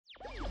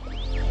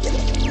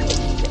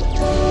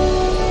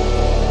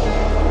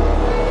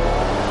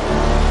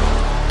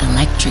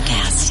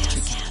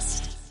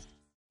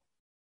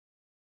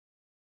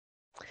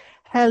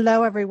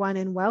Hello, everyone,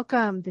 and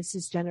welcome. This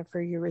is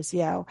Jennifer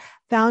Urizio,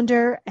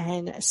 founder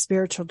and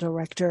spiritual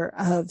director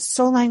of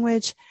Soul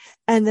Language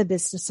and the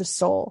Business of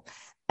Soul.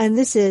 And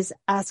this is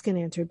Ask and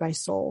Answered by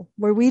Soul,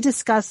 where we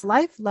discuss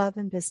life, love,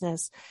 and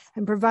business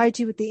and provide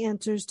you with the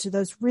answers to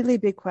those really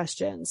big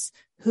questions.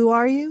 Who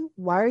are you?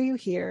 Why are you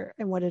here?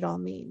 And what it all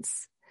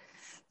means.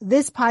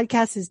 This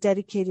podcast is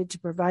dedicated to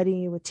providing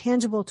you with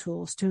tangible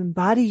tools to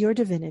embody your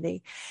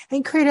divinity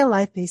and create a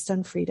life based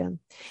on freedom.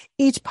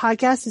 Each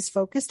podcast is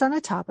focused on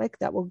a topic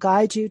that will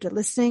guide you to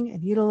listening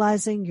and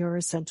utilizing your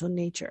essential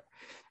nature.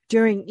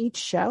 During each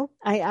show,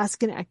 I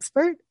ask an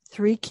expert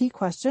 3 key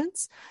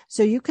questions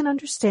so you can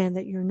understand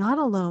that you're not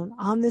alone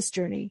on this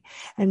journey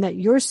and that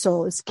your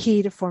soul is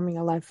key to forming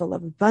a life full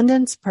of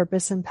abundance,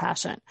 purpose, and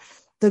passion.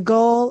 The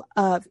goal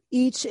of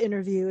each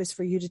interview is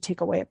for you to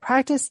take away a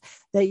practice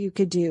that you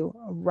could do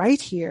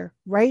right here,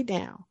 right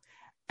now,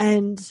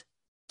 and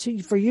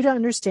for you to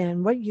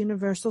understand what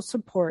universal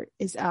support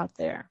is out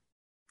there.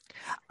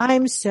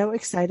 I'm so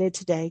excited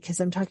today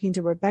because I'm talking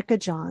to Rebecca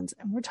Johns,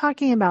 and we're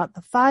talking about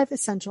the 5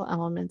 essential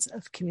elements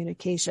of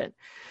communication.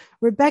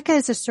 Rebecca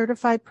is a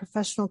certified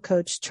professional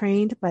coach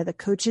trained by the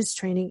Coaches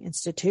Training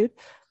Institute.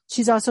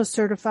 She's also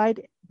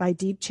certified by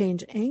Deep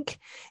Change Inc.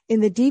 in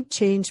the Deep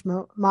Change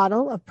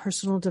model of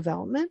personal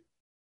development.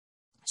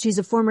 She's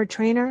a former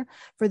trainer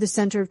for the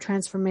Center of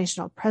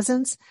Transformational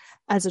Presence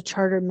as a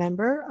charter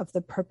member of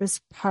the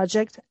Purpose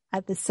Project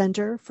at the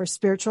Center for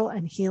Spiritual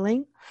and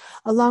Healing.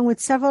 Along with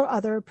several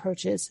other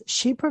approaches,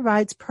 she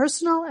provides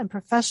personal and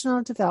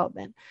professional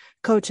development,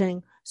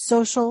 coaching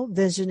social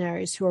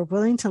visionaries who are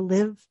willing to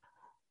live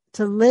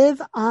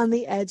on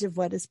the edge of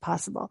what is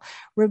possible.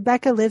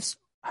 Rebecca lives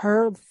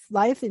her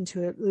life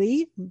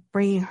intuitively,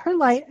 bringing her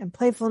light and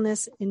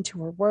playfulness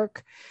into her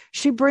work.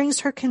 She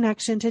brings her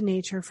connection to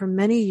nature from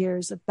many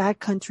years of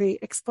backcountry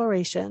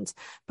explorations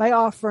by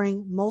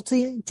offering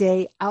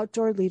multi-day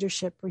outdoor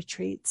leadership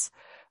retreats.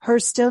 Her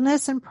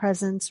stillness and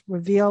presence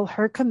reveal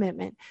her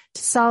commitment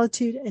to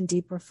solitude and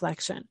deep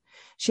reflection.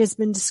 She has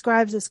been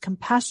described as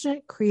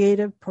compassionate,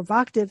 creative,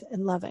 provocative,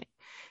 and loving.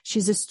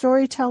 She's a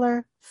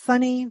storyteller,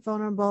 funny,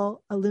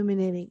 vulnerable,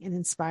 illuminating, and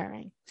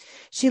inspiring.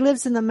 She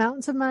lives in the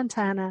mountains of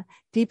Montana,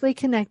 deeply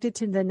connected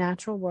to the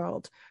natural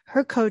world.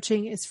 Her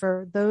coaching is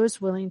for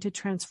those willing to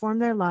transform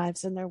their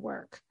lives and their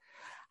work.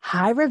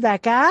 Hi,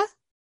 Rebecca.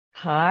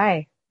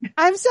 Hi.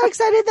 I'm so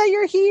excited that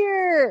you're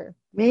here.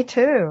 Me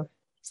too.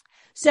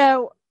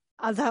 So,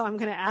 although I'm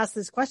going to ask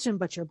this question,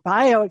 but your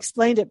bio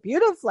explained it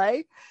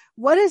beautifully,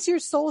 what has your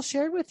soul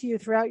shared with you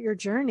throughout your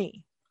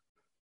journey?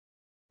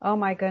 Oh,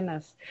 my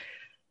goodness.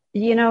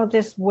 You know,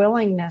 this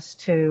willingness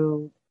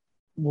to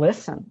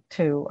listen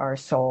to our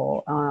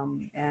soul.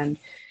 And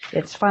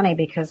it's funny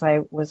because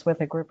I was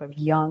with a group of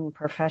young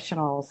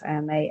professionals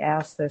and they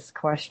asked this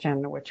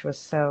question, which was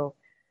so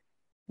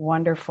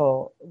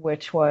wonderful,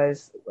 which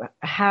was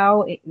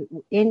how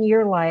in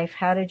your life,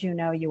 how did you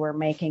know you were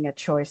making a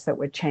choice that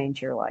would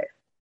change your life?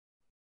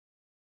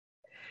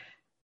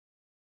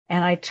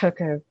 And I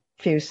took a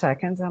few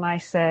seconds and I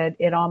said,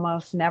 it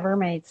almost never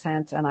made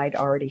sense. And I'd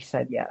already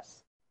said yes.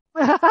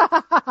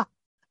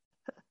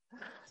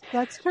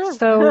 That's true.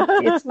 So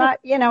it's not,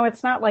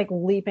 it's not like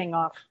leaping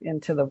off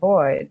into the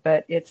void,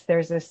 but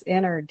there's this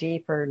inner,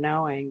 deeper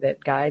knowing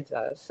that guides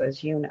us,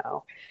 as you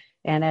know.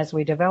 And as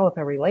we develop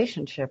a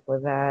relationship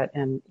with that,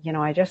 and,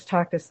 I just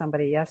talked to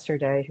somebody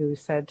yesterday who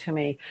said to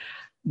me,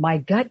 my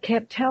gut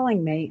kept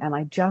telling me, and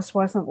I just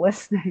wasn't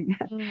listening.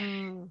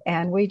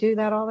 And we do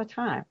that all the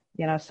time.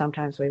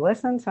 Sometimes we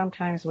listen,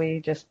 sometimes we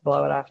just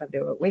blow it off and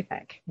do what we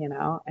think,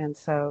 And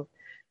so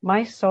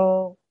my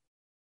soul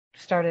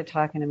started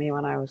talking to me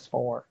when I was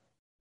 4.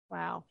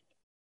 Wow.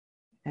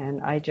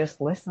 And I just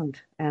listened,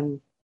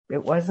 and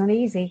it wasn't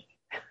easy.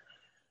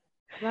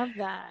 Love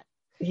that.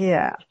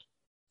 Yeah.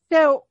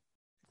 So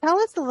tell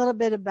us a little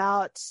bit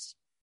about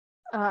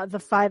the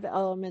 5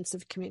 elements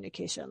of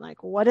communication.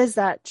 Like, what does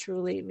that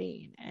truly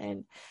mean?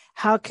 And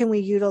how can we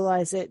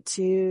utilize it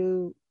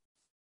to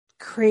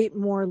create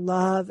more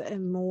love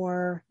and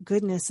more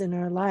goodness in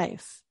our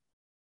life?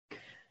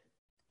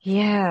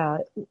 Yeah.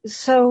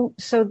 So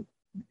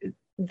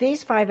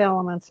these 5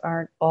 elements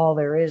aren't all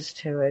there is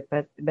to it,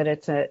 but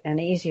it's an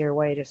easier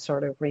way to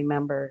sort of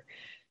remember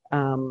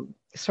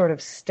sort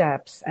of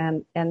steps.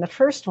 And the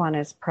first one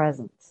is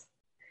presence.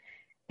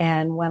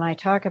 And when I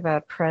talk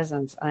about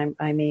presence,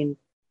 I mean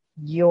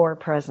your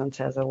presence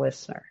as a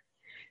listener.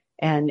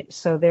 And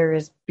so there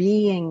is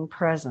being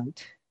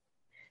present,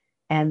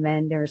 and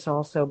then there's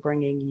also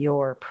bringing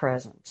your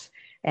presence.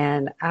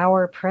 And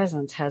our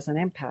presence has an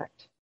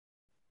impact.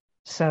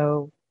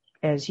 So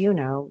as you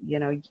know,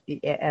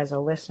 as a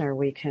listener,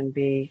 we can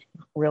be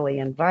really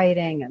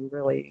inviting and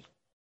really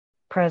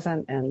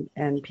present,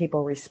 and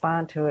people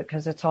respond to it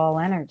because it's all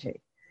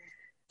energy.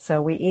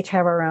 So we each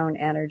have our own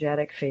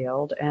energetic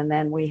field, and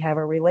then we have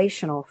a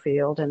relational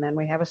field, and then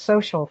we have a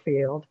social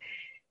field.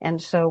 And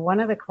so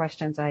one of the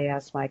questions I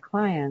ask my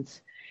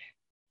clients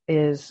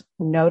is,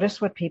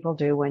 notice what people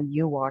do when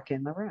you walk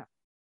in the room.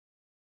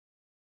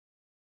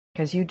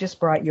 Because you just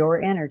brought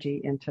your energy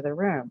into the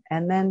room.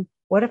 And then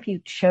What if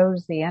you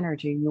chose the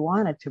energy you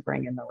wanted to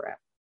bring in the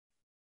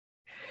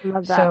room?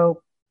 Love that.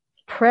 So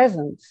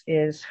presence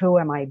is, who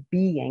am I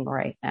being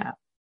right now?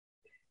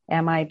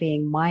 Am I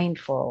being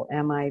mindful?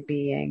 Am I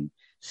being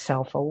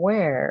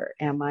self-aware?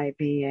 Am I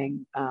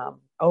being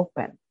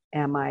open?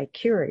 Am I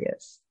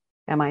curious?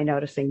 Am I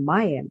noticing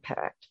my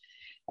impact?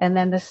 And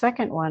then the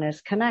second one is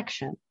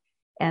connection.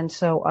 And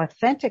so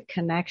authentic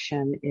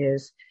connection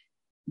is,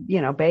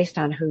 based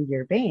on who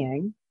you're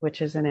being,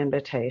 which is an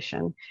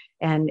invitation.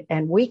 And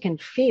we can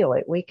feel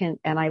it.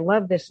 And I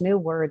love this new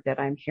word that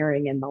I'm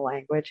hearing in the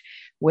language,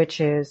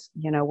 which is,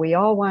 we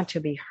all want to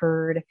be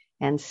heard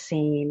and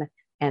seen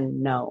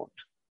and known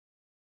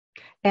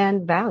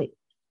and valued.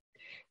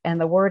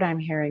 And the word I'm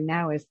hearing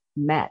now is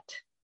met,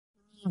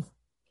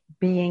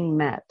 being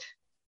met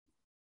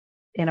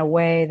in a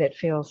way that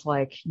feels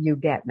like you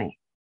get me.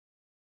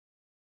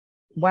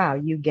 Wow,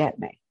 you get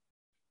me.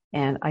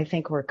 And I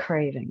think we're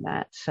craving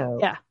that. So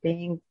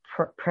being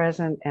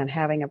present and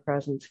having a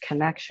presence,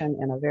 connection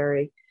in a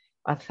very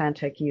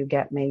authentic, you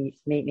get me,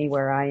 meet me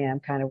where I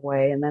am kind of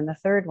way. And then the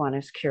third one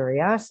is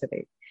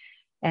curiosity.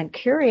 And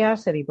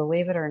curiosity,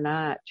 believe it or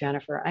not,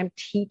 Jennifer, I'm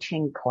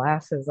teaching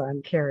classes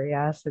on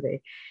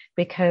curiosity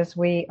because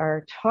we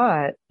are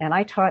taught, and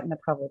I taught in the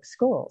public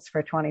schools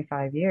for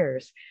 25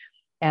 years.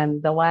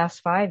 And the last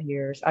 5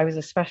 years, I was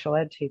a special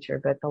ed teacher,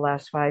 but the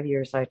last 5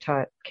 years I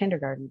taught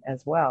kindergarten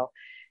as well.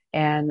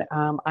 And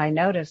I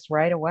noticed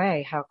right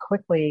away how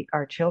quickly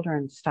our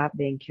children stop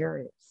being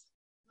curious.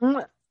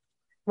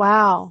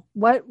 Wow.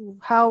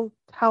 How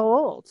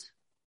old?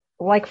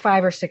 Like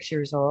 5 or 6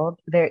 years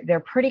old. They're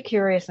pretty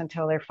curious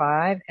until they're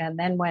 5. And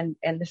then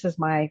and this is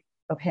my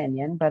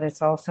opinion, but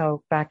it's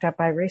also backed up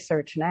by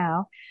research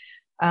now,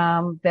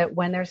 that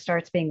when there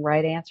starts being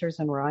right answers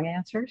and wrong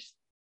answers.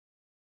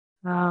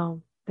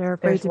 Oh, they're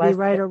afraid to be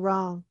right or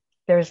wrong.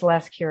 There's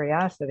less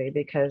curiosity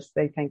because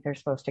they think they're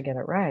supposed to get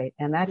it right.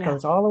 And that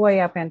goes all the way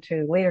up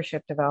into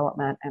leadership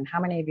development. And how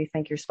many of you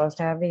think you're supposed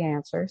to have the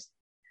answers?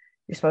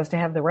 You're supposed to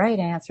have the right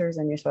answers,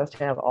 and you're supposed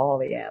to have all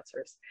the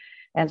answers.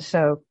 And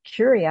so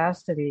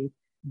curiosity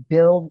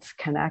builds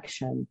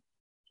connection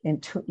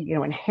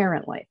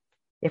inherently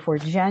if we're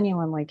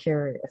genuinely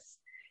curious.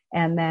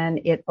 And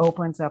then it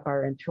opens up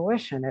our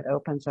intuition. It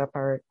opens up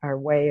our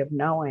way of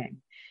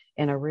knowing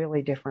in a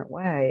really different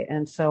way.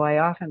 And so I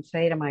often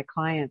say to my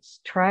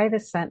clients, try the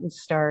sentence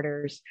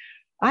starters.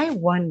 I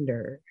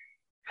wonder,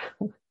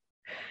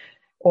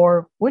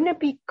 or wouldn't it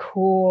be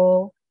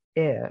cool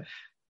if,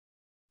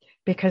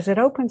 because it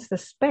opens the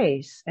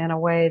space in a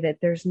way that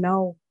there's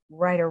no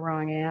right or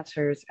wrong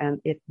answers,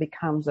 and it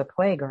becomes a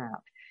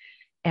playground.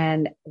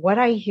 And what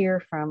I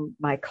hear from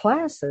my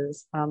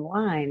classes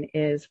online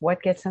is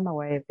what gets in the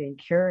way of being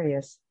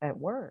curious at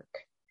work.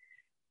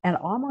 And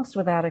almost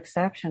without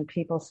exception,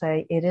 people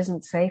say it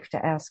isn't safe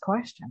to ask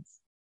questions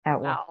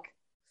at work. Wow.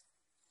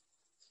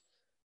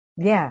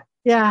 Yeah.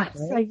 Yeah.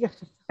 Right?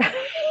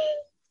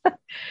 Can't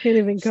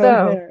even go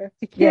there.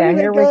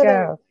 Here we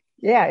go.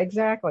 Yeah,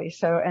 exactly.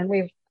 So, and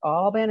we've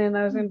all been in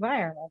those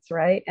environments,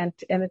 right? And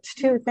it's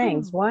two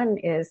things. One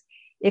is,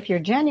 if you're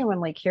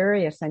genuinely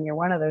curious and you're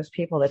one of those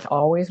people that's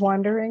always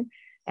wondering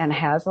and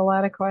has a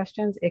lot of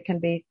questions, it can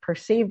be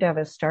perceived of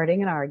as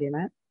starting an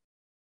argument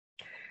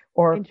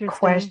or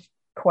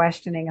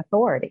questioning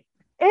authority.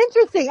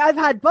 Interesting. I've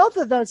had both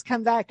of those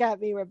come back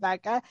at me,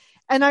 Rebecca.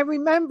 And I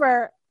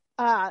remember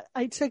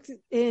I took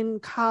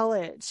in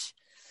college,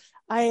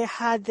 I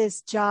had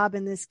this job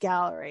in this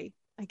gallery.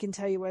 I can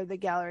tell you where the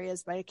gallery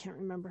is, but I can't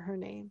remember her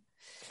name.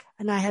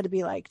 And I had to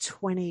be like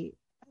 20.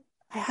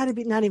 I had to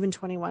be not even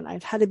 21. I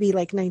had to be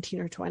like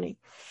 19 or 20.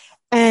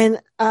 And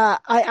I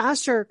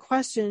asked her a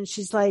question.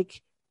 She's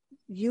like,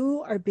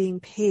 you are being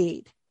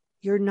paid.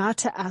 You're not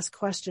to ask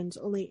questions.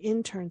 Only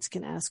interns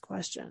can ask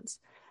questions.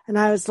 And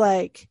I was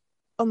like,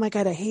 oh my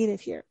God, I hate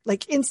it here.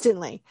 Like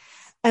instantly.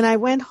 And I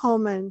went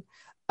home and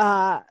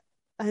I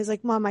was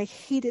like, Mom, I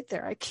hate it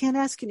there. I can't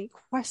ask any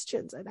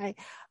questions.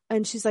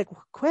 And she's like,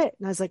 well, quit.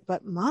 And I was like,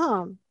 but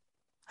Mom,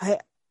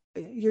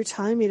 you're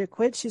telling me to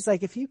quit? She's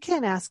like, if you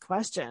can't ask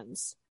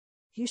questions,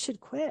 you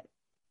should quit.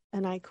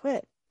 And I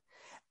quit.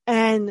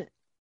 And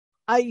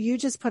you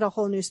just put a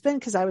whole new spin,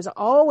 because I was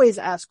always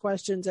asked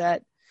questions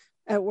at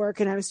work,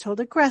 and I was told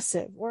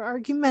aggressive or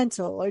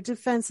argumental or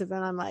defensive.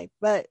 And I'm like,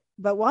 but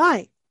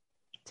why?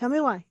 Tell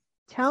me why.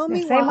 Tell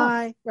me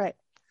why. Right.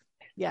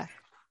 Yeah.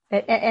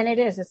 And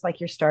it's like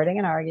you're starting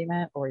an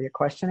argument or you're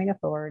questioning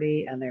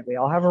authority, and we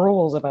all have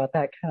rules about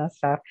that kind of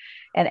stuff.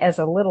 And as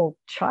a little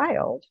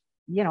child,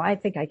 I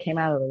think I came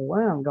out of the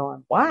womb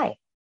going, why?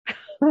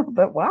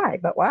 But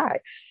why?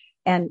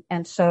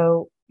 And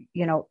so,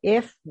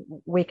 if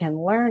we can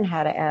learn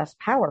how to ask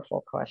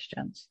powerful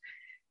questions,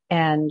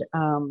 and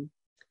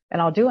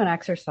I'll do an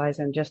exercise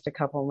in just a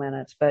couple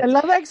minutes, but I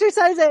love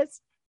exercises.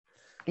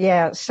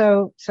 Yeah.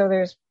 So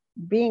there's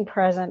being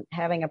present,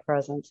 having a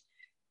presence,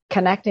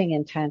 connecting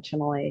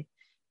intentionally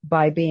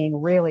by being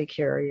really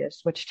curious,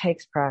 which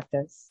takes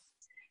practice,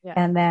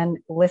 and then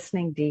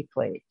listening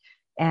deeply.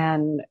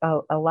 And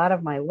a lot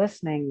of my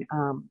listening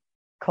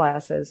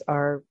classes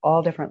are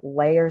all different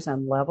layers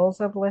and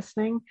levels of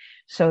listening.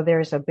 So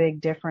there's a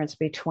big difference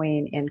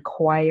between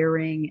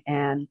inquiring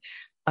and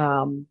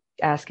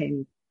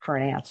asking for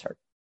an answer.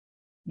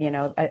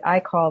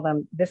 I call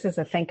them, this is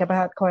a think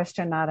about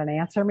question, not an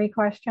answer me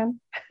question.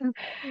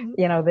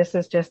 Mm-hmm. This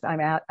is just,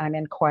 I'm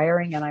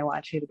inquiring and I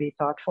want you to be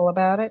thoughtful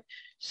about it.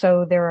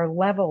 So there are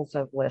levels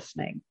of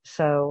listening.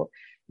 So,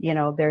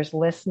 there's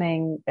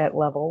listening at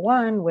level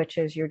 1, which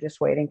is you're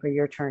just waiting for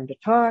your turn to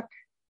talk.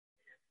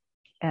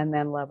 And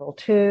then level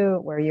 2,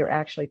 where you're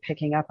actually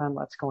picking up on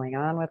what's going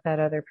on with that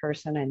other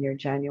person and you're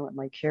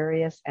genuinely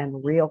curious,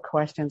 and real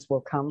questions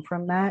will come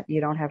from that.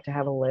 You don't have to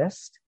have a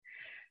list.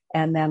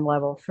 And then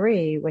level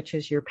 3, which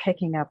is you're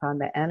picking up on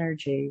the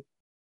energy,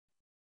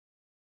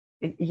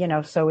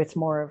 so it's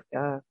more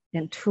of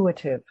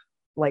intuitive,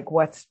 like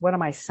what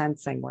am I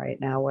sensing right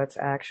now? What's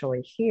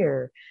actually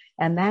here?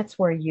 And that's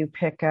where you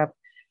pick up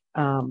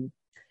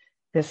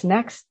this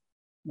next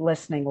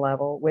listening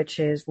level, which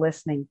is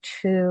listening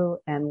to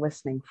and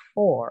listening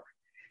for.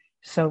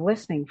 So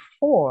listening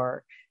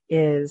for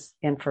is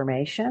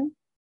information,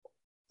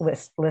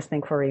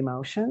 listening for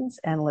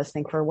emotions, and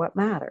listening for what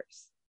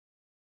matters.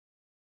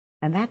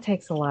 And that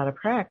takes a lot of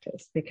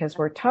practice because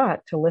we're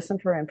taught to listen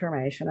for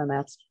information and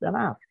that's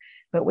enough.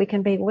 But we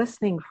can be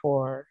listening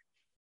for,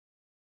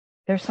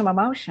 there's some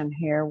emotion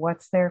here,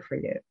 what's there for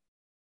you?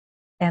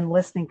 And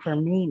listening for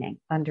meaning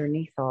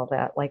underneath all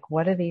that. Like,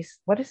 what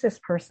does this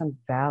person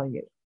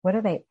value? What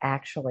do they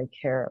actually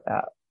care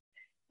about?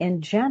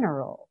 In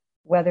general,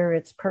 whether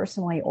it's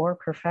personally or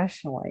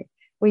professionally,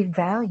 we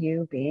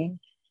value being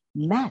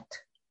met.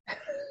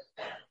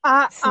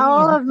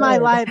 All of my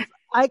life,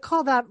 I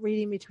call that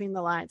reading between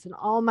the lines. And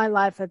all my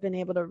life, I've been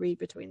able to read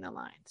between the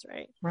lines,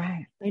 right?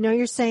 Right. I know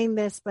you're saying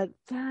this, but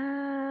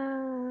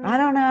I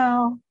don't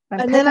know.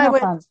 And then I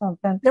would, on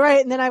something.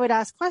 Right. And then I would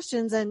ask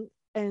questions,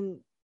 and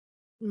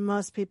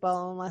most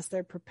people, unless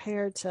they're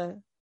prepared to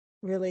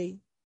really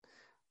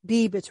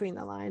be between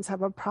the lines,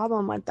 have a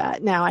problem with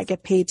that. Now I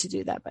get paid to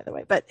do that, by the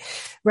way, but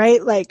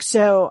right. Like,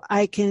 so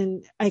I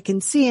can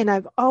see, and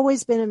I've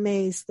always been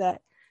amazed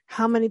that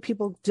how many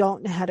people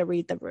don't know how to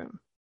read the room.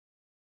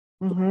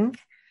 Mm-hmm.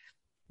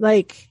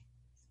 Like,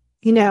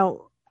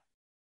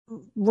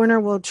 Werner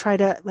will try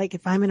to, like,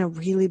 if I'm in a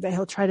really bad,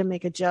 he'll try to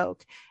make a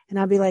joke and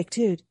I'll be like,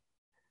 dude,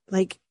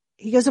 like,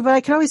 he goes, but I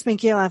can always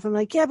make you laugh. I'm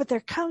like, yeah, but there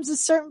comes a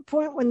certain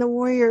point when the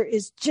warrior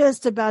is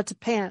just about to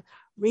panic.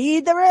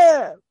 Read the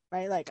room,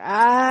 right? Like,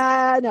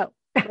 no,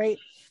 right?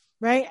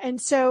 Right.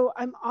 And so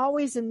I'm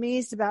always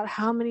amazed about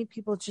how many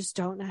people just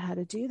don't know how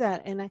to do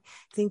that. And I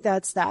think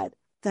that's that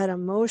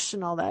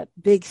emotional, that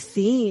big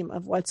theme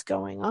of what's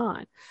going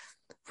on.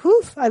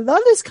 Whew, I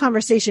love this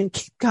conversation.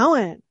 Keep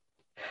going.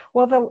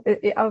 Well,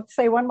 I'll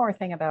say one more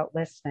thing about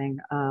listening,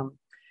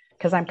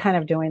 because I'm kind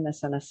of doing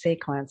this in a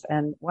sequence.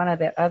 And one of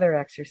the other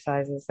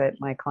exercises that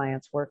my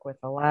clients work with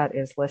a lot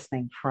is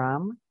listening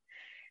from.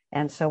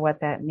 And so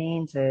what that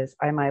means is,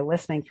 am I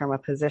listening from a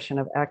position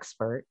of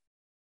expert?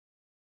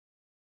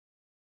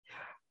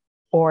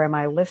 Or am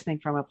I listening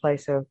from a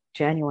place of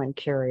genuine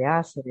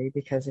curiosity?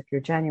 Because if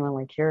you're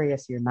genuinely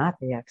curious, you're not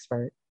the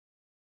expert.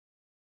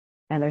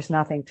 And there's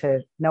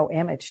no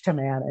image to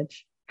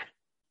manage.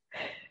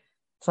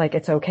 It's like,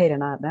 it's okay to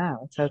not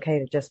know. It's okay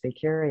to just be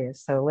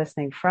curious. So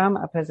listening from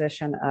a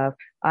position of,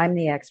 I'm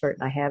the expert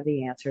and I have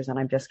the answers and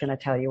I'm just going to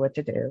tell you what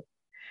to do,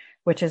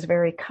 which is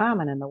very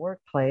common in the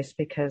workplace,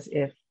 because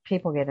if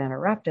people get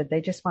interrupted,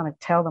 they just want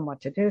to tell them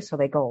what to do, so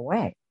they go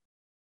away.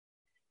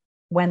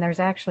 When there's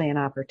actually an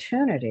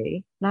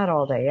opportunity, not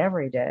all day,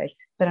 every day,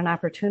 but an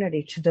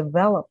opportunity to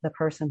develop the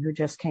person who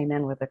just came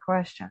in with a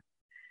question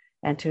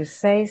and to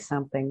say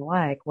something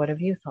like, what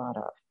have you thought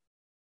of?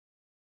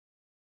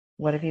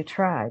 What have you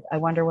tried? I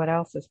wonder what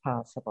else is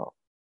possible.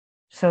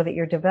 So that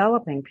you're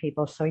developing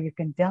people so you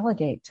can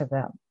delegate to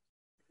them.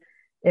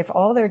 If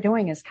all they're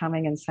doing is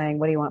coming and saying,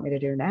 what do you want me to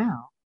do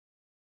now?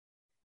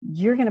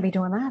 You're going to be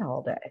doing that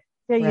all day.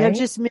 Yeah, you right? have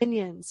just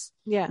minions.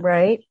 Yeah.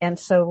 Right. And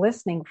so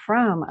listening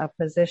from a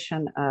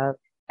position of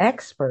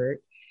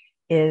expert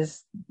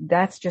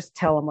that's just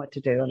tell them what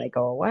to do and they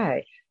go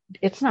away.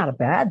 It's not a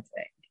bad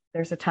thing.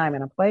 There's a time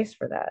and a place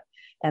for that.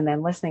 And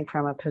then listening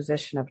from a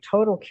position of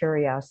total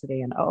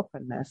curiosity and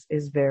openness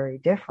is very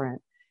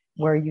different,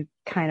 where you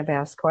kind of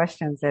ask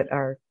questions that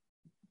are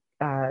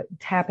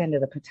tap into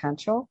the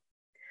potential,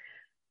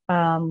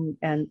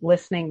 and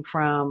listening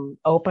from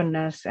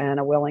openness and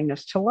a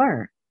willingness to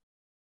learn.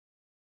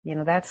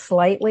 That's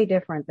slightly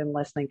different than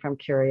listening from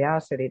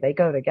curiosity. They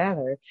go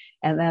together.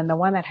 And then the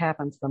one that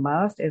happens the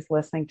most is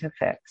listening to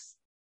fix.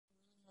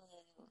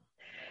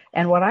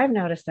 And what I've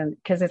noticed,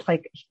 because it's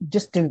like,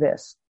 just do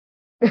this.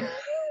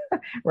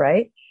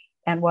 Right?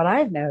 And what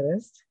I've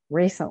noticed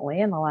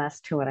recently in the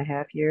last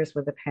 2.5 years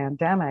with the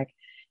pandemic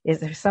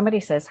is, if somebody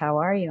says, how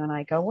are you? And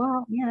I go,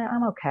 well,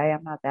 I'm okay.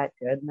 I'm not that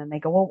good. And then they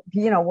go,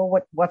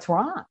 well, what's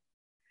wrong?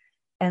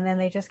 And then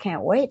they just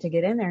can't wait to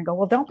get in there and go,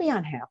 well, don't be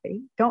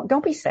unhappy.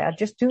 Don't be sad.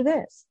 Just do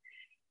this.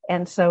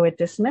 And so it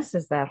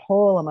dismisses that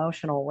whole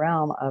emotional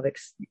realm of,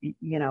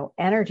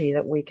 energy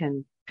that we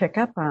can pick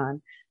up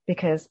on,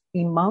 because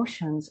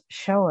emotions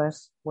show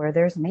us where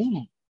there's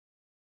meaning.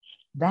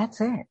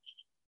 That's it.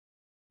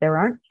 There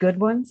aren't good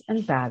ones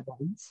and bad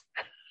ones,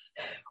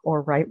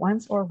 or right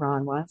ones or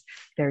wrong ones.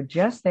 They're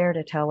just there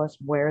to tell us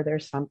where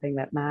there's something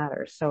that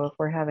matters. So if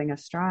we're having a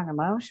strong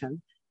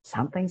emotion,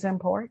 something's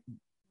important.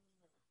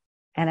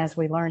 And as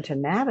we learn to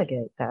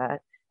navigate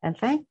that, and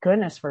thank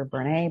goodness for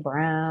Brene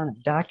Brown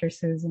and Dr.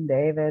 Susan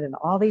David and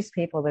all these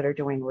people that are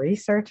doing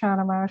research on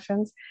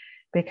emotions,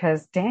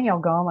 because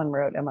Daniel Goleman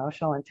wrote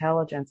Emotional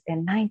Intelligence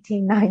in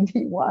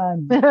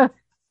 1991.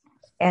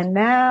 And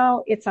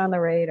now it's on the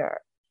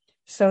radar.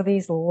 So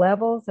these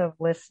levels of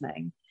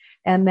listening.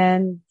 And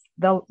then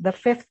the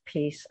fifth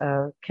piece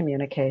of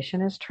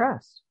communication is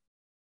trust.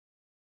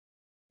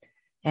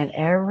 And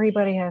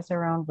everybody has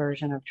their own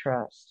version of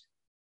trust.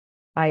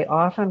 I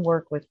often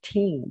work with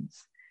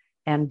teams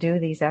and do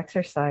these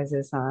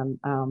exercises on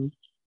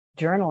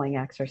journaling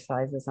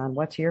exercises on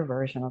what's your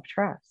version of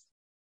trust.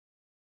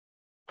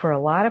 For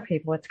a lot of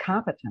people, it's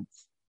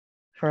competence.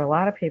 For a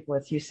lot of people,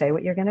 it's you say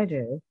what you're going to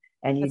do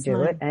and you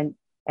do it,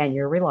 and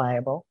you're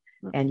reliable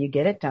and you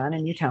get it done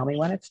and you tell me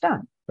when it's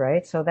done,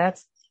 right? So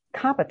that's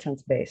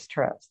competence-based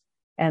trust.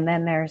 And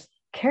then there's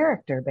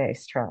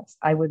character-based trust.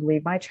 I would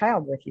leave my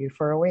child with you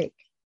for a week.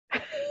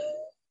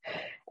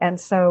 And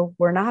so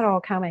we're not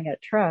all coming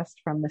at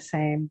trust from the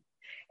same.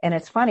 And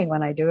it's funny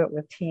when I do it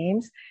with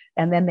teams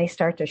and then they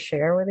start to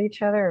share with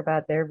each other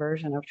about their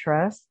version of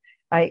trust.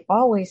 I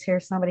always hear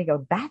somebody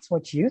go, "That's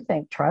what you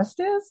think trust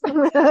is?"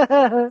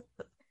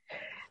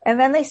 And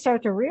then they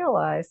start to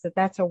realize that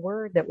that's a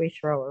word that we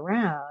throw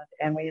around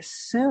and we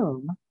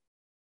assume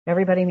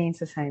everybody means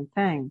the same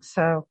thing.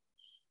 So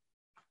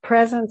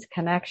presence,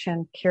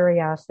 connection,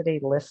 curiosity,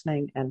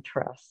 listening, and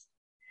trust.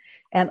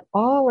 And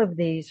all of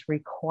these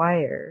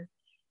require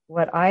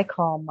what I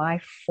call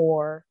my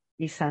 4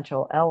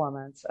 essential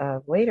elements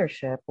of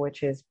leadership,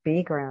 which is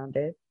be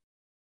grounded,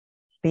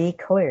 be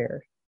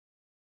clear,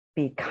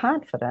 be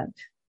confident,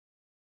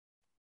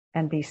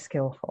 and be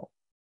skillful.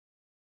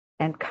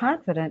 And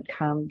confident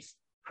comes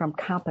from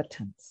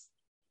competence.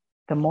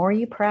 The more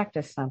you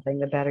practice something,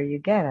 the better you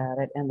get at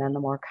it, and then the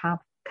more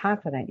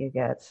confident you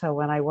get. So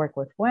when I work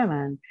with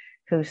women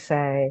who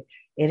say,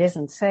 it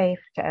isn't safe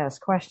to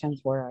ask questions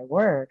where I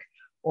work,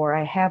 or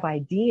I have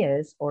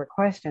ideas or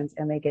questions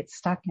and they get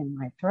stuck in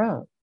my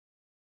throat,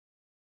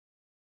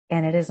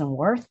 and it isn't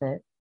worth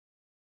it,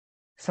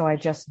 so I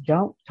just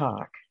don't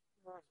talk.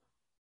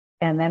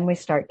 And then we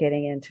start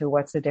getting into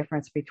what's the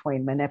difference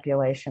between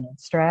manipulation and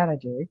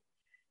strategy.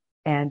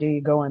 And do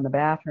you go in the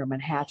bathroom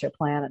and hatch a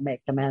plan and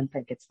make the men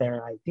think it's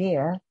their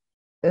idea?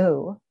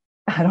 Ooh,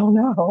 I don't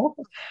know.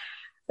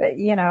 But,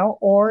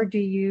 or do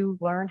you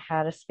learn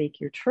how to speak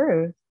your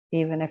truth,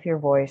 even if your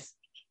voice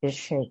is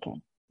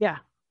shaking? Yeah.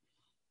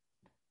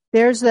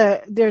 There's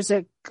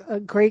a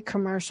great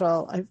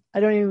commercial. I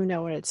don't even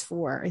know what it's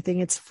for. I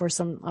think it's for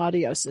some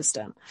audio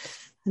system,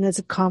 and it's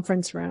a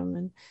conference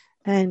room,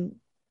 and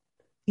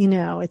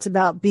it's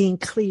about being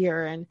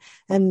clear,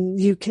 and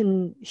you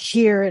can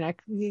hear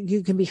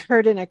you can be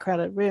heard in a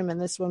crowded room. And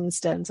this woman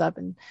stands up,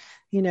 and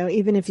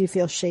even if you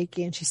feel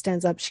shaky, and she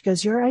stands up, she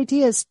goes, "Your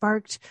idea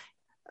sparked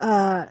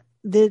what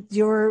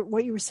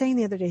you were saying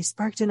the other day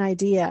sparked an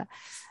idea."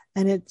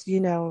 And it's,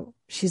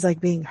 she's like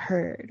being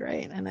heard,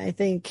 right? And I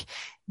think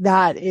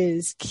that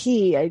is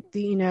key.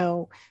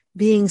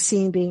 Being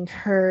seen, being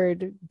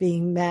heard,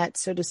 being met,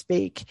 so to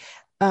speak.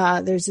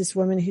 There's this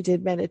woman who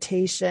did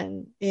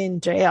meditation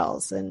in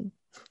jails and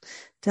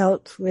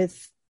dealt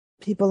with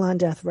people on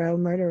death row,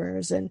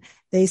 murderers. And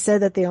they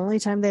said that the only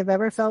time they've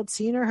ever felt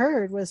seen or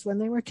heard was when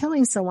they were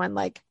killing someone.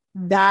 Like,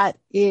 that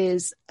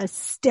is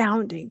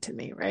astounding to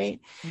me,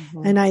 right?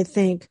 Mm-hmm. And I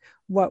think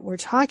what we're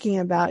talking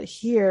about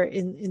here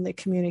in the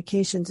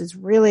communications is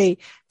really,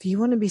 if you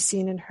want to be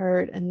seen and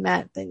heard and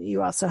met, then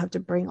you also have to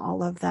bring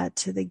all of that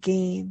to the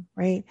game,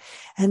 right?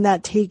 And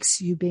that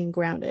takes you being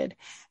grounded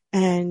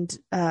and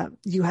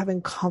you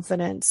having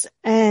confidence.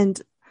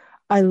 And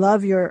I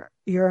love your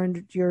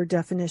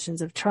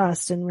definitions of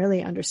trust and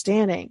really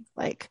understanding,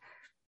 like,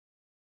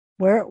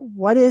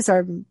 what is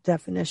our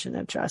definition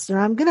of trust? And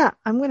I'm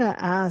gonna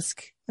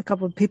ask a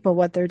couple of people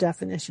what their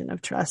definition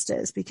of trust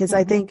is, because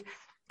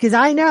because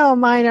I know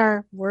mine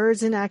are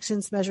words and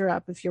actions measure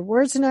up. If your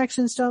words and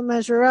actions don't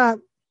measure up,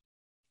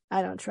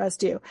 I don't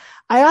trust you.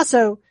 I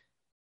also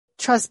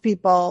trust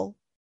people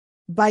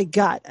by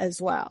gut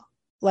as well.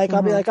 Like,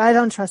 I'll be like, I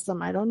don't trust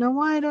them. I don't know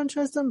why I don't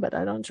trust them, but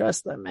I don't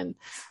trust them. And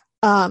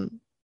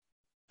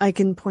I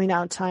can point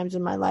out times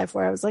in my life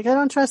where I was like, I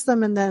don't trust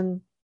them, and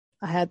then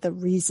I had the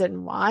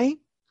reason why.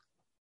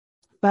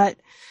 But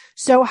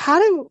so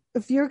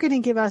if you're going to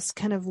give us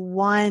kind of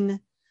one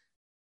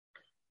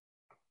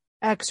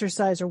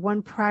exercise or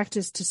one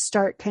practice to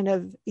start kind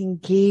of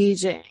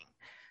engaging,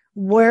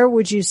 where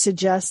would you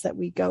suggest that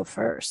we go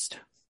first?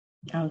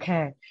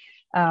 Okay.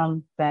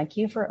 Thank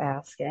you for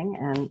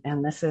asking.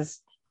 And this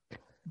is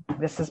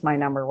my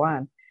number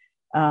one.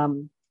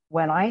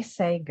 When I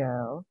say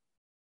go,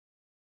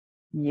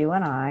 you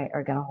and I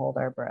are going to hold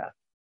our breath.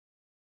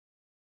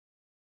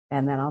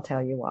 And then I'll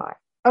tell you why.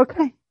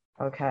 Okay.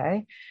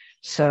 Okay.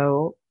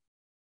 So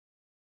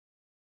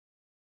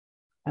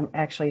I'm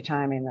actually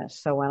timing this.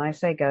 So when I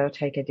say go,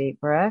 take a deep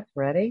breath.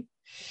 Ready?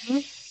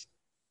 Mhm.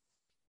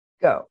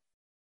 Go.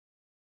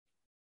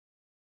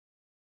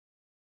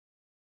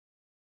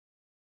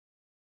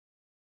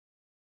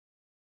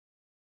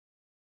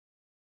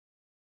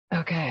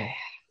 Okay.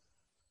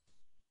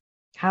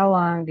 How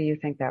long do you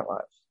think that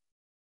was?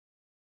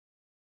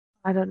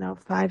 I don't know,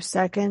 5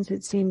 seconds.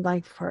 It seemed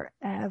like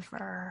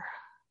forever.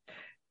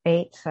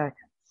 8 seconds.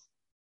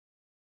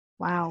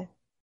 Wow.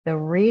 The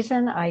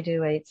reason I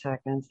do 8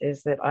 seconds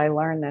is that I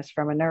learned this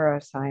from a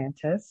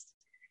neuroscientist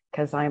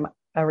because I'm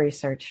a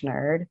research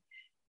nerd,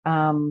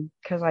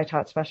 because I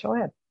taught special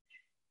ed.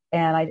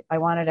 And I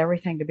wanted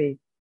everything to be,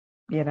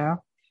 you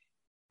know,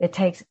 it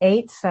takes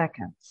 8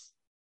 seconds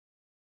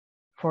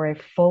for a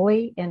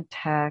fully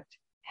intact,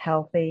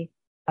 healthy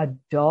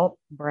adult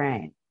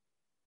brain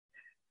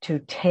to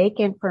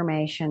take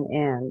information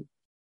in,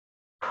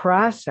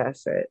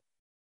 process it,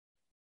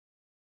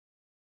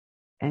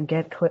 and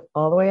get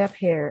all the way up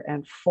here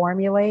and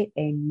formulate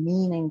a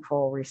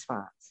meaningful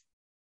response.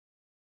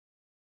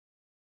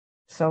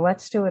 So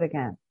let's do it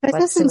again. That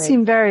Let's do doesn't it.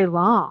 seem very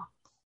long.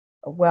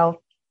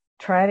 Well,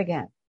 try it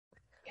again.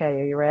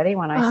 Okay, are you ready?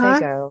 When I say Uh-huh.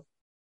 go,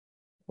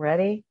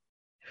 ready?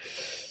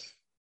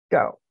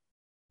 Go.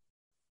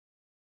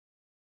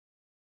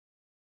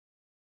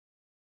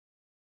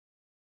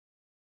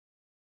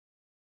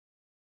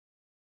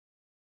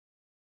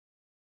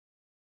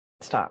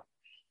 Stop.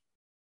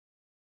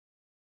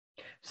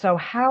 So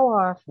how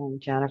often,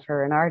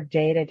 Jennifer, in our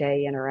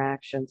day-to-day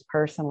interactions,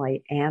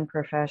 personally and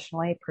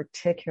professionally,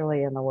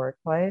 particularly in the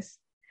workplace,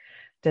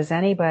 does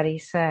anybody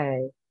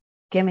say,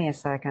 give me a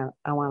second,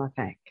 I want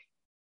to think?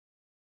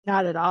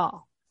 Not at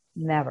all.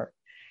 Never.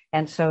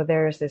 And so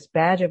there's this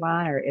badge of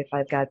honor if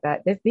I've got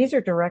that. These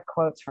are direct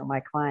quotes from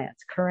my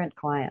clients, current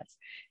clients.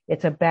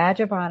 It's a badge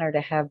of honor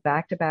to have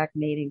back-to-back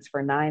meetings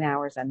for 9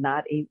 hours and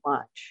not eat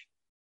lunch.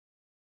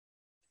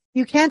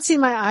 You can't see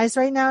my eyes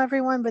right now,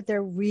 everyone, but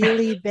they're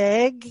really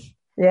big.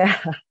 Yeah.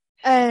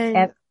 And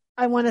And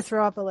I want to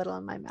throw up a little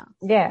in my mouth.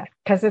 yeah,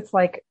 because it's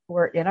like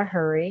we're in a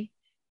hurry.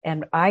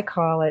 And I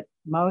call it,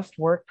 most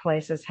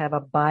workplaces have a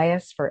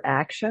bias for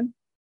action,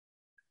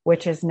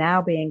 which is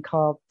now being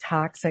called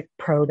toxic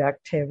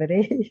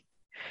productivity.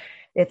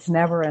 It's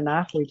never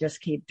enough. We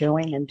just keep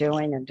doing and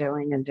doing and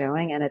doing and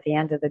doing. And at the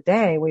end of the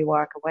day, we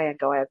walk away and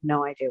go, I have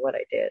no idea what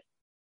I did.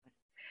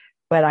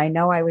 But I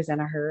know I was in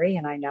a hurry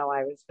and I know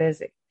I was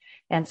busy.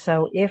 And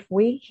so if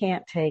we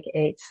can't take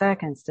 8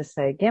 seconds to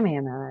say, give me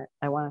a minute,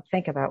 I want to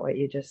think about what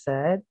you just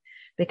said,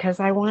 because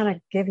I want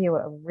to give you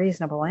a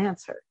reasonable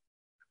answer.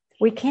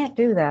 We can't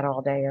do that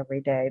all day, every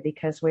day,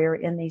 because we're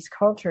in these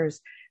cultures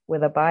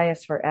with a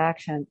bias for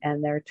action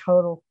and they're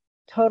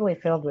totally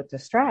filled with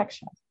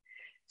distraction.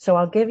 So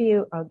I'll give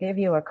you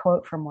a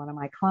quote from one of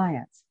my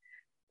clients.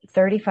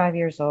 35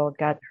 years old,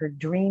 got her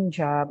dream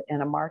job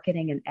in a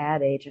marketing and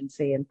ad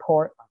agency in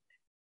Portland.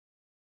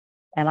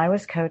 And I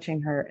was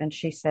coaching her and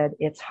she said,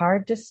 it's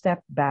hard to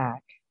step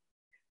back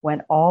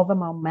when all the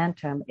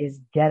momentum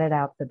is get it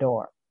out the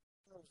door.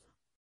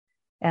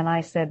 And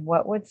I said,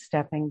 what would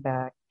stepping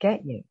back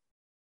get you?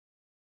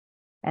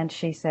 And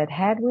she said,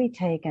 had we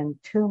taken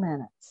 2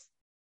 minutes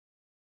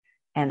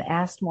and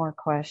asked more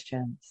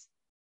questions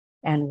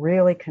and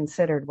really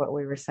considered what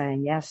we were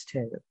saying yes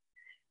to,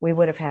 we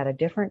would have had a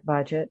different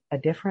budget, a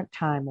different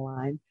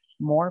timeline,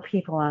 more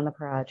people on the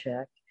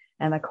project,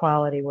 and the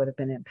quality would have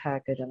been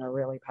impacted in a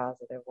really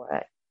positive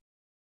way.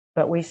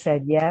 But we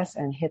said yes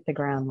and hit the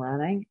ground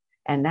running,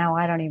 and now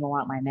I don't even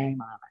want my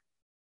name on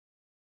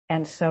it.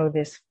 And so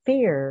this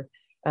fear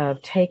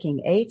of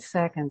taking 8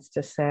 seconds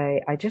to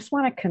say, I just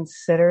want to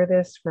consider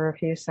this for a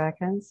few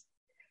seconds.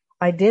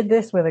 I did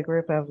this with a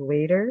group of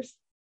leaders,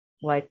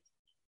 like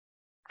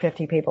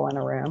 50 people in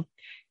a room,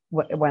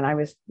 when I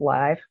was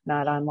live,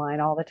 not online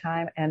all the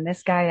time. And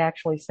this guy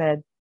actually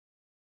said,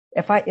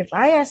 if I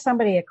ask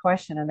somebody a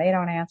question and they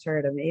don't answer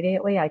it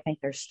immediately, I think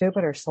they're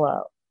stupid or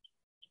slow.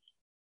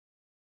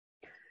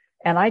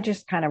 And I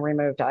just kind of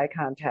removed eye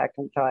contact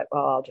and thought,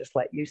 well, I'll just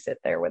let you sit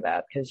there with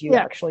that because you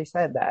actually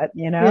said that,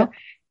 Yeah.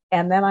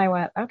 And then I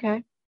went,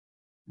 okay.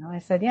 And I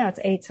said, yeah, it's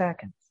 8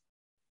 seconds.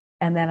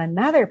 And then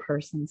another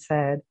person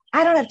said,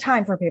 I don't have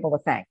time for people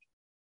to think.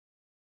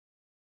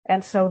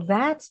 And so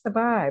that's the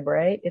vibe,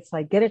 right? It's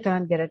like, get it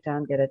done, get it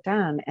done, get it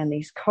done. And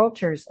these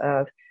cultures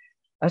of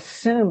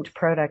assumed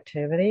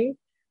productivity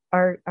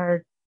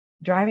are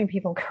driving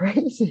people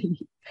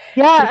crazy.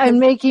 Yeah. Because, And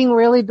making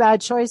really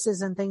bad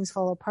choices and things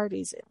fall apart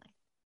easily.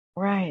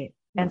 right.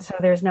 Yeah. And so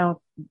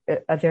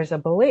there's a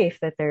belief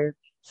that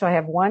so I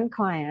have one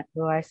client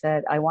who I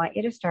said, I want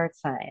you to start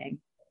saying,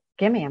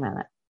 give me a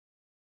minute.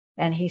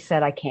 And he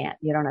said, I can't.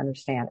 You don't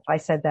understand. If I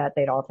said that,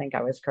 they'd all think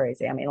I was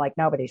crazy. I mean, like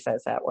nobody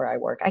says that where I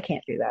work. I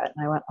can't do that.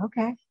 And I went,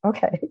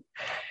 okay.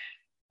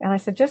 And I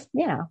said, just,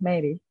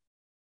 maybe,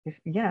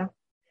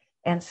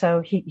 And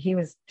so he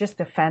was just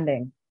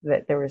defending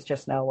that there was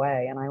just no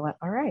way. And I went,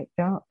 all right,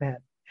 don't then.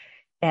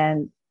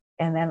 And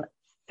then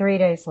 3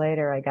 days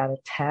later, I got a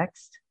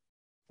text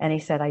and he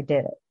said, I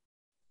did it.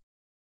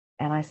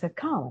 And I said,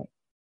 call me.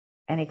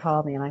 And he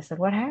called me and I said,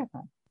 what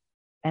happened?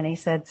 And he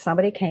said,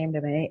 somebody came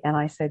to me. And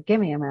I said, give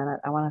me a minute.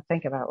 I want to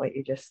think about what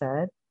you just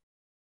said.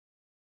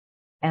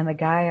 And the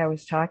guy I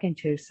was talking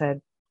to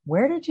said,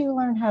 where did you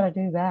learn how to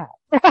do that?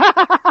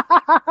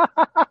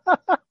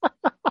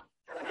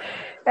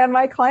 And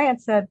my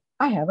client said,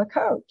 I have a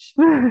coach,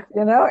 and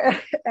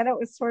it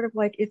was sort of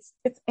like, it's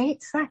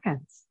 8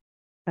 seconds,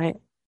 right?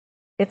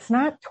 It's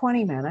not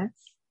 20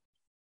 minutes.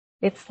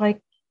 It's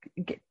like,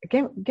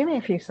 give me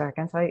a few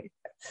seconds.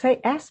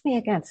 Ask me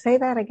again, say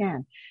that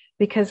again,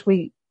 because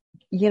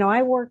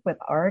I work with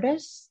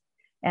artists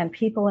and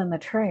people in the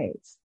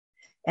trades.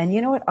 And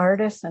you know what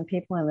artists and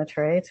people in the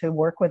trades who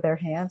work with their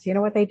hands, you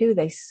know what they do?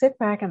 They sit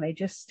back and they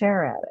just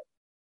stare at it.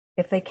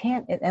 If they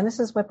can't, and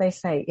this is what they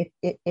say,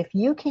 if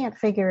you can't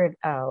figure it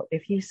out,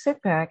 if you sit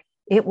back,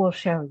 it will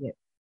show you.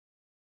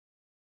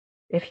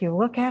 If you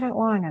look at it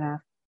long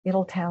enough,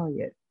 it'll tell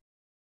you.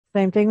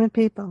 Same thing with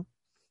people.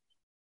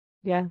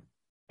 Yeah.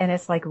 And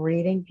it's like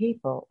reading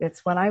people.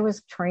 It's when I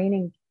was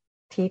training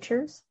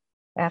teachers,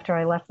 after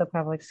I left the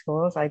public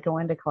schools, I'd go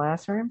into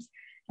classrooms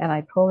and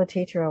I'd pull the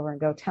teacher over and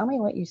go, tell me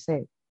what you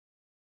see.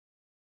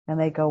 And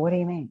they go, what do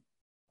you mean?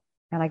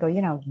 And I go,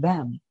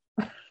 them.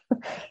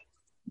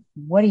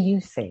 What do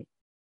you see?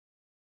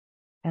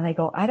 And they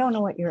go, I don't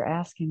know what you're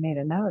asking me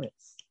to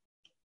notice.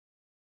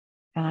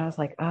 And I was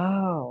like,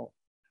 oh,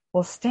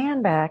 well,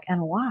 stand back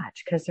and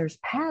watch, because there's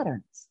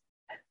patterns.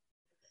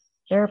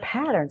 There are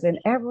patterns in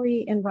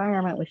every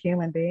environment with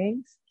human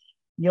beings.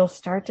 You'll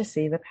start to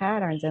see the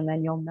patterns and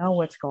then you'll know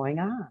what's going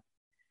on.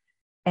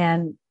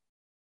 And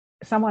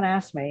someone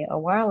asked me a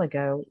while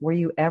ago, were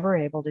you ever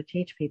able to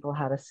teach people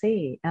how to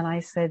see? And I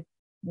said,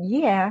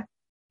 yeah.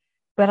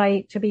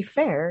 But to be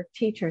fair,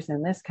 teachers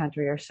in this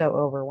country are so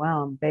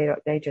overwhelmed.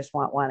 They just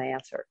want one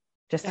answer.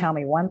 Just tell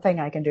me one thing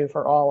I can do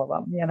for all of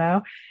them,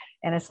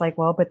 And it's like,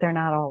 well, but they're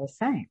not all the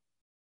same.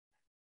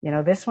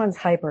 This one's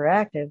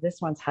hyperactive,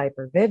 this one's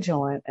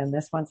hypervigilant, and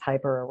this one's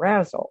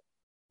hyperarousal.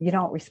 You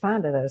don't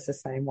respond to those the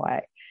same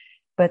way.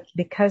 But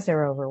because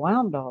they're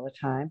overwhelmed all the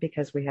time,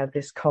 because we have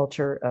this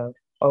culture of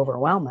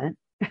overwhelmment,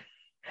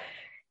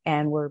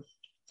 and we're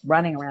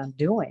running around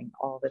doing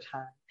all the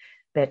time,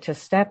 that to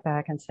step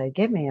back and say,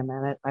 give me a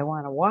minute, I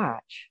want to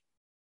watch.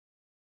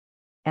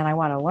 And I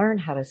want to learn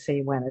how to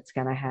see when it's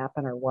going to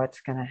happen or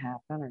what's going to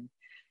happen.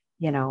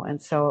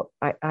 And so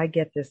I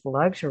get this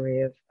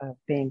luxury of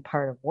being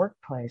part of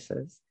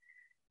workplaces,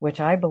 which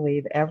I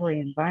believe every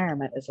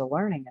environment is a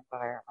learning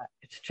environment.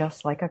 It's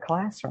just like a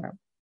classroom.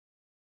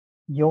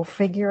 You'll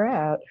figure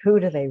out who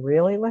do they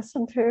really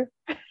listen to,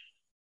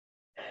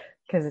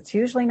 because it's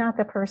usually not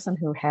the person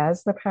who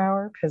has the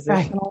power,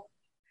 positional. Right.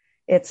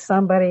 It's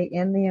somebody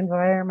in the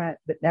environment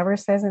that never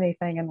says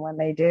anything. And when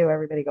they do,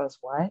 everybody goes,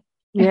 what?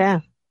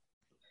 Yeah.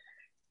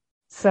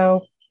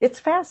 So it's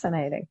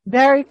fascinating.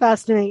 Very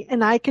fascinating.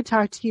 And I could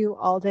talk to you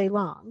all day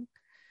long.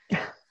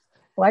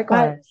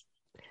 Likewise.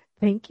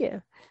 Thank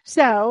you.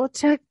 So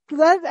to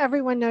let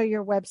everyone know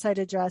your website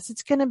address,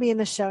 it's going to be in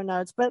the show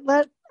notes, but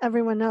let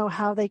everyone know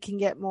how they can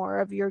get more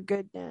of your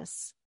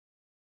goodness.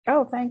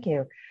 Oh, thank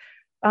you.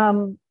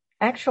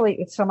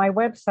 Actually, so my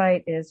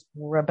website is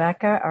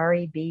Rebecca,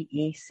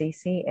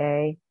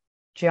 REBECCA,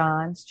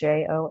 Johns,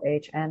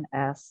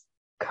 JOHNS,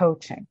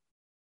 coaching,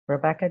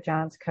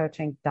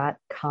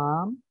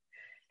 RebeccaJohnsCoaching.com.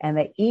 And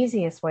the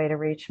easiest way to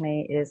reach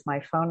me is my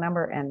phone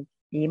number and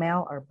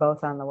email are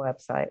both on the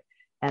website.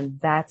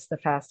 And that's the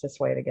fastest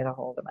way to get a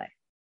hold of me.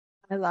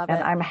 I love it.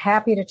 And I'm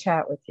happy to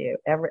chat with you.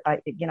 I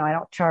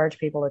don't charge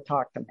people to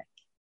talk to me.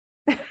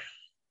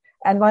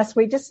 Unless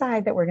we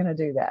decide that we're going to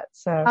do that.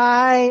 So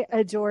I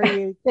adore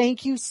you.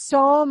 Thank you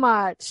so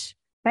much.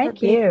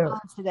 Thank you.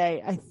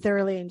 Today. I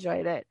thoroughly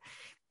enjoyed it.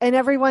 And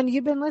everyone,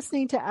 you've been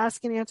listening to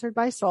Ask and Answered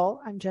by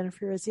Soul. I'm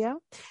Jennifer Urezzio.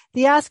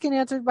 The Ask and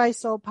Answered by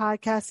Soul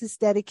podcast is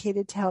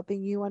dedicated to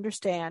helping you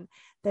understand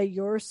that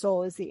your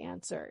soul is the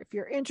answer. If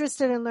you're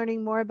interested in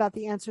learning more about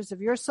the answers of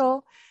your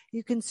soul,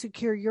 you can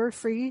secure your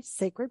free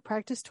sacred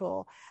practice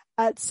tool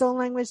at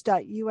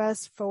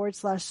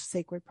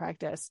soullanguage.us/sacred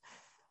practice.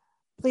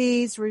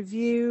 Please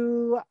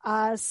review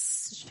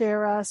us,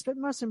 share us, but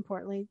most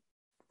importantly,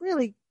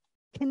 really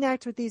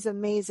connect with these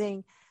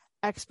amazing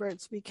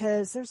experts,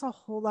 because there's a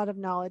whole lot of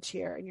knowledge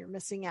here and you're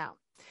missing out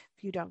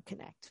if you don't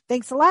connect.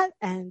 Thanks a lot,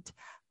 and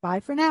bye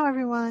for now,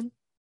 everyone.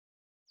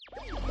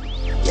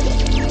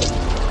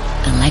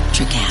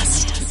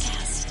 Electricast.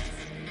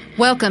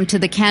 Welcome to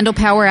the Candle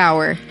Power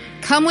Hour.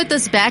 Come with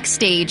us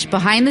backstage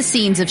behind the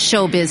scenes of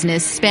show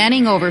business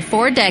spanning over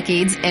 4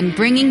 decades and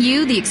bringing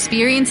you the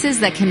experiences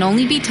that can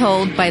only be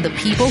told by the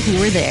people who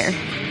were there.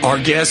 Our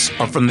guests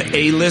are from the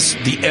A-list,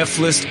 the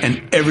F-list,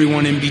 and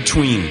everyone in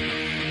between.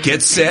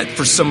 Get set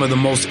for some of the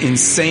most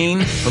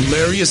insane,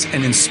 hilarious,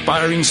 and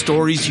inspiring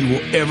stories you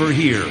will ever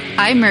hear.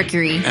 I'm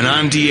Mercury. And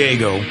I'm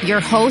Diego.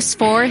 Your hosts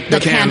for the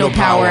Candle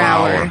Power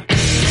Hour.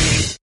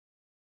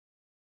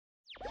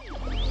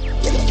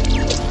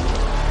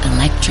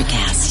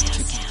 Electricast.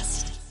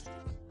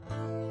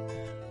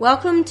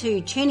 Welcome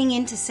to Tuning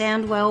Into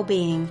Sound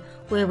Wellbeing,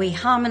 where we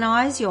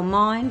harmonise your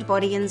mind,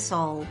 body and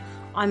soul.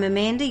 I'm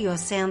Amanda, your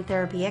sound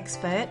therapy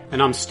expert.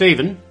 And I'm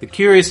Stephen, the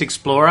curious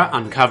explorer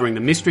uncovering the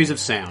mysteries of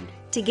sound.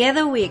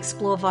 Together we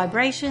explore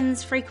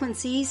vibrations,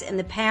 frequencies, and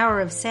the power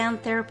of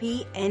sound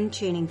therapy and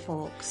tuning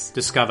forks.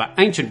 Discover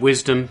ancient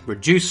wisdom,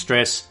 reduce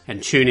stress,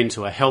 and tune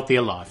into a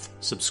healthier life.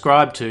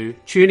 Subscribe to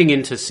Tuning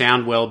Into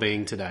Sound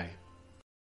Wellbeing today.